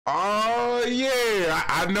Oh yeah,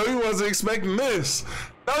 I know you wasn't expecting this.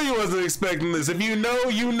 No, you wasn't expecting this. If you know,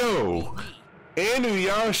 you know.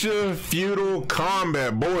 Inuyasha Feudal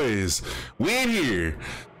Combat, boys. We in here.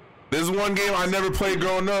 This is one game I never played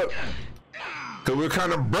growing up. Cause we're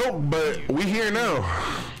kind of broke, but we here now.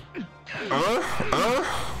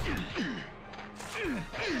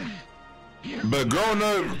 But growing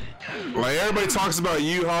up, like everybody talks about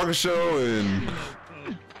Yu Hakusho and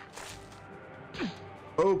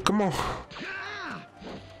oh, come on.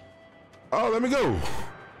 Oh, let me go.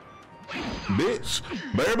 Bitch.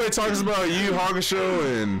 But everybody talks about Yu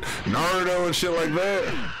Hakusho and Naruto and shit like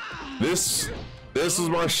that. This was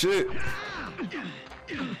my shit.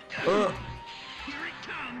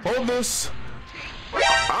 Hold this.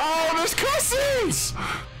 Oh, there's cussings.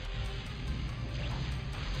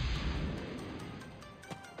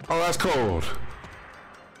 Oh, that's cold.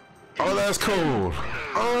 Oh, that's cold.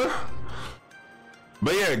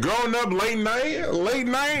 But yeah, growing up late night,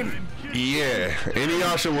 yeah,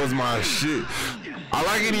 Inuyasha was my shit. I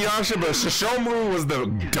like Inuyasha, but Sesshomaru was the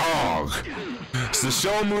dog.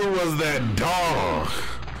 Sesshomaru was that dog.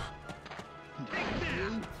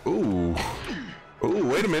 Ooh,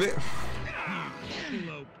 wait a minute.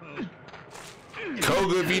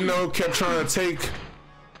 Koga, if you know, kept trying to take.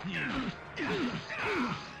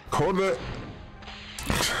 Hold it.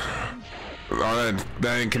 Oh, that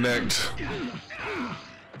didn't connect.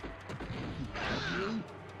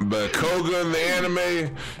 But Koga in the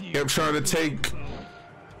anime kept trying to take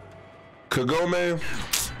Kagome.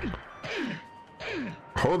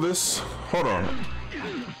 Hold this. Hold on.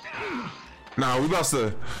 Nah, we about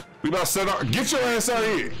to set up. Get your ass out of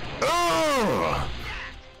here. Oh!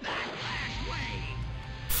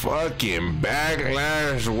 Fucking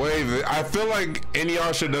backlash wave. I feel like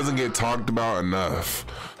Inuyasha doesn't get talked about enough.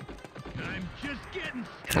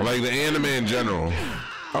 Like the anime in general.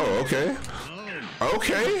 Oh, okay.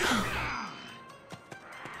 Okay.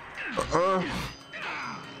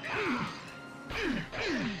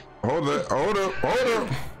 Hold up.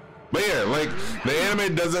 But yeah, like the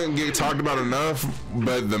anime doesn't get talked about enough,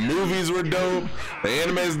 but the movies were dope. The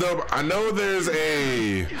anime is dope. I know there's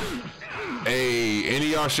a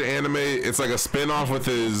Inuyasha anime. It's like a spin-off with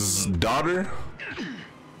his daughter.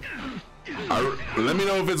 Let me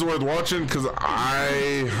know if it's worth watching, because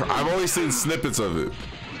I've only seen snippets of it.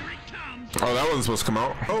 Oh, that wasn't supposed to come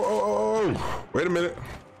out. Oh. Wait a minute.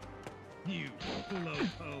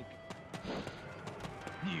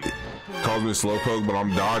 Calls me slowpoke, but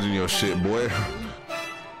I'm dodging your shit, boy.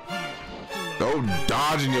 Oh,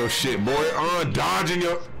 dodging your shit, boy. Dodging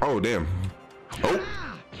your. Oh, damn. Oh.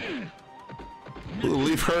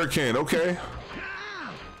 Leaf hurricane. Okay.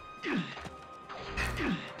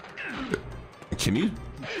 Can you?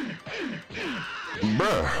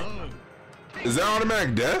 Bruh. Is that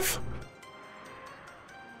automatic death?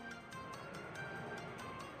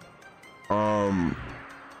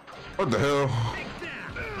 What the hell?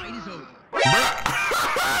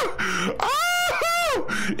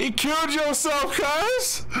 Oh! He killed yourself,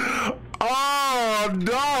 cuz? Oh,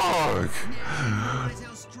 dog.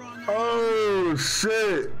 Oh,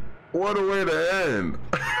 shit. What a way to end.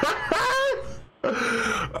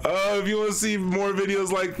 If you want to see more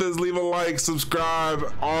videos like this, leave a like,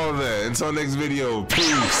 subscribe, all of that. Until next video,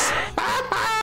 peace.